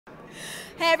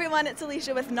Hey everyone, it's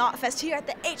Alicia with Knotfest here at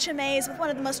the HMAs with one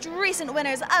of the most recent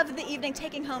winners of the evening,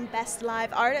 taking home Best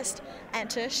Live Artist.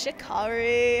 Enter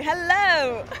Shikari.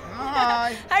 Hello.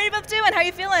 Hi. How are you both doing? How are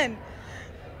you feeling?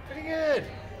 Pretty good.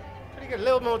 Pretty good. A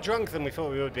little more drunk than we thought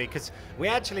we would be, because we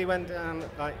actually went down,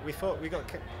 we thought we got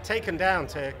taken down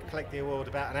to collect the award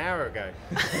about an hour ago.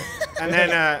 And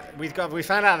then we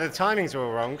found out the timings were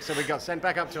all wrong, so we got sent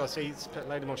back up to our seats, put a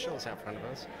load of more shots out front of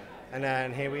us.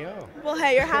 And here we are. Well,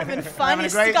 hey, you're having fun. Having You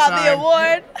a great got time. the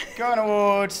award. Got an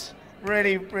award.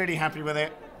 Really, really happy with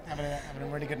it. Having a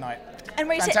really good night. And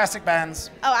were you Fantastic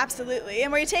bands. Oh, absolutely.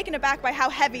 And were you taken aback by how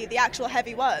heavy the actual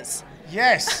heavy was?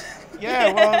 Yes.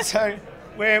 Yeah. Well, so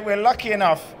we're lucky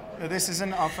enough that this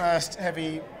isn't our first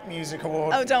heavy music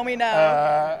award. Oh, don't we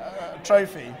know?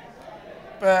 Trophy.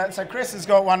 But so Chris has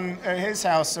got one at his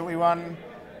house that we won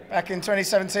back in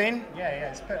 2017. Yeah,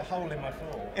 it's put a hole in my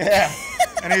floor. Yeah.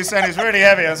 And he was saying it's really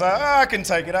heavy. I was like, oh, I can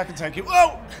take it.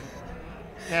 Whoa!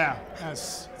 Yeah,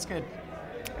 it's good.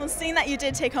 Well, seeing that you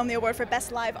did take home the award for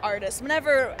Best Live Artist,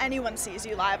 whenever anyone sees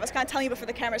you live, I was kind of telling you before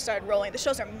the camera started rolling, the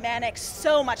shows are manic,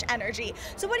 so much energy.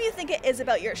 So what do you think it is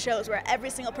about your shows where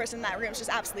every single person in that room is just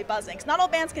absolutely buzzing? Because not all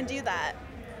bands can do that.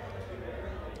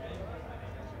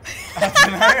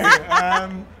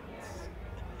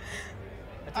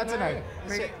 I don't know.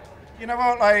 You know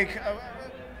what, like,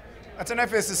 I don't know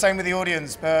if it's the same with the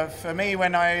audience, but for me,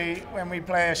 when we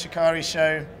play a Shikari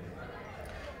show,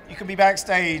 you can be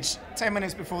backstage 10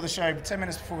 minutes before the show, 10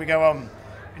 minutes before we go on,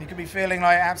 and you could be feeling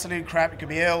like absolute crap. You could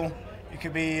be ill, you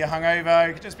could be hungover,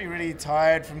 you could just be really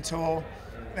tired from tour.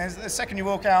 There's the second you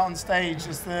walk out on stage,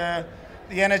 just the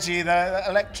energy, the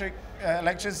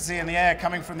electricity in the air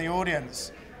coming from the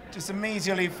audience, just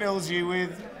immediately fills you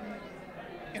with,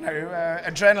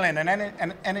 adrenaline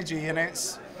and energy, and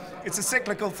it's a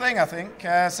cyclical thing, I think.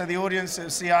 So the audience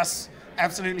see us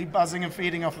absolutely buzzing and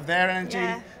feeding off of their energy,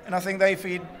 and I think they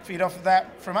feed off of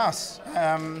that from us.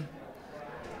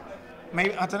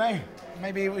 Maybe, I don't know,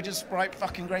 maybe we just write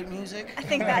fucking great music. I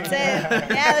think that's it.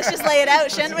 Yeah, let's just lay it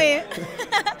out, shouldn't we?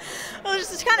 Well,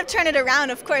 just to kind of turn it around,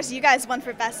 of course, you guys won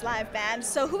for Best Live Band.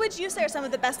 So who would you say are some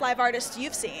of the best live artists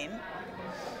you've seen?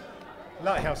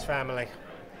 Lighthouse Family,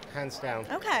 hands down.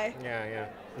 Okay. Yeah.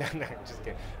 No, just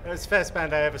kidding. It was the first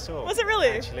band I ever saw. Was it really?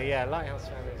 Actually, yeah, Lighthouse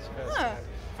Family was the first band.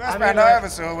 First band I ever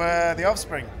saw were The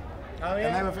Offspring. Oh, yeah?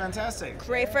 And they were fantastic.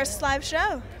 Great first live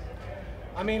show.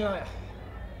 I mean, like,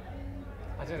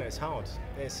 I don't know, it's hard.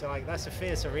 It's like, that's a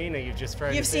fierce arena you've just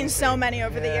thrown. You've seen into. so many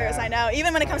over the years, I know.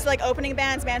 Even when it comes to like opening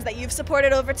bands that you've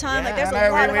supported over time, like there's a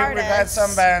lot of artists. We've had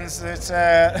some bands that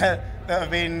that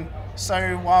have been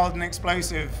so wild and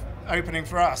explosive opening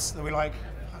for us that we're like,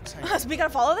 so we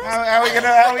gotta follow this? How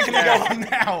are we gonna go on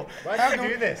now? Why did we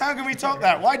do this? How can we top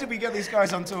that? Why did we get these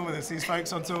guys on tour with us? These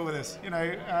folks on tour with us?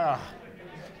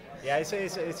 Yeah, it's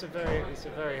a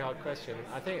very hard question.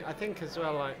 I think as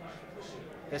well, like,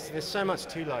 there's so much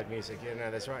to live music.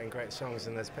 There's writing great songs,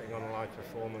 and there's putting on a live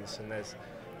performance, and there's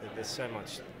so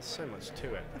much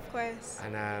to it. Of course.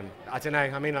 And I don't know.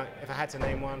 I mean, like, if I had to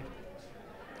name one,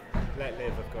 Let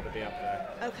Live have got to be up there.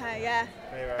 Okay, yeah.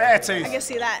 Beartooth. I can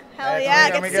see that. Hell Beartooth. yeah, I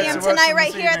And get we to see get him to watch tonight them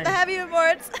right this here at the evening. Heavy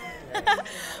Awards.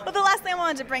 Well, the last thing I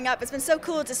wanted to bring up, it's been so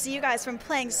cool to see you guys from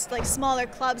playing like smaller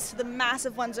clubs to the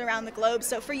massive ones around the globe.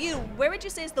 So for you, where would you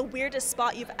say is the weirdest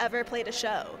spot you've ever played a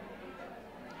show?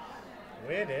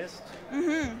 Weirdest?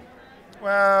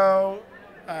 Well,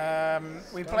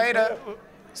 we played at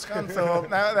Scunthorpe.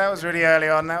 that was really early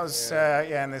on. That was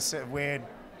in this sort of weird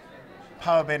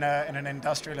pub in an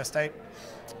industrial estate.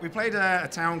 We played a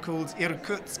town called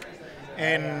Irkutsk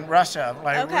in Russia,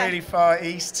 like really far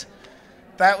east.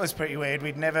 That was pretty weird.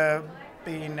 We'd never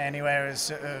been anywhere as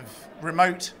sort of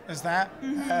remote as that.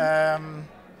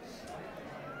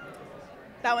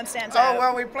 That one stands out. Oh,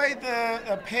 well, we played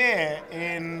a pier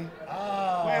in,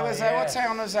 where was that? What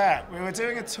town was that? We were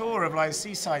doing a tour of like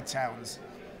seaside towns.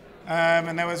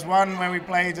 And there was one where we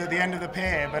played at the end of the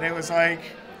pier, but it was like,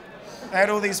 they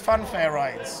had all these funfair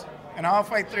rides. And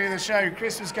halfway through the show,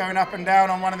 Chris was going up and down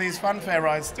on one of these funfair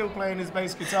rides, still playing his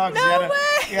bass guitar, because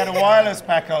he had a wireless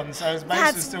pack on, so his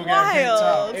bass was still getting picked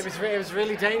up. It was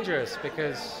really dangerous,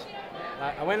 because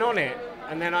I went on it,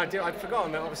 and then I'd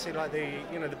forgotten that obviously, like,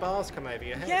 the bars come over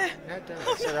your head.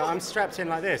 Down. So I'm strapped in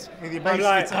like this. With your I'm bass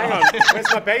like, guitar. hang on,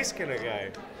 where's my bass gonna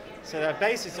go? So the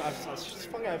bass is, I've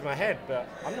swung it over my head, but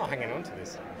I'm not hanging on to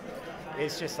this.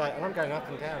 it's just like, and I'm going up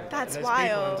and down. That's and there's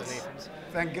people wild. underneath us.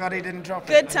 Thank God he didn't drop it.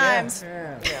 Good times.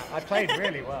 Yeah. Yeah, I played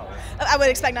really well. I would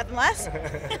expect nothing less.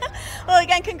 Well,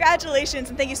 again, congratulations,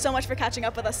 and thank you so much for catching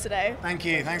up with us today. Thank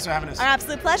you. Thanks for having us. Our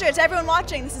absolute pleasure. To everyone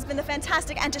watching, this has been the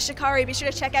fantastic Enter Shikari. Be sure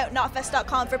to check out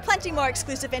notfest.com for plenty more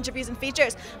exclusive interviews and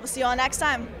features. We'll see you all next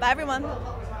time. Bye, everyone.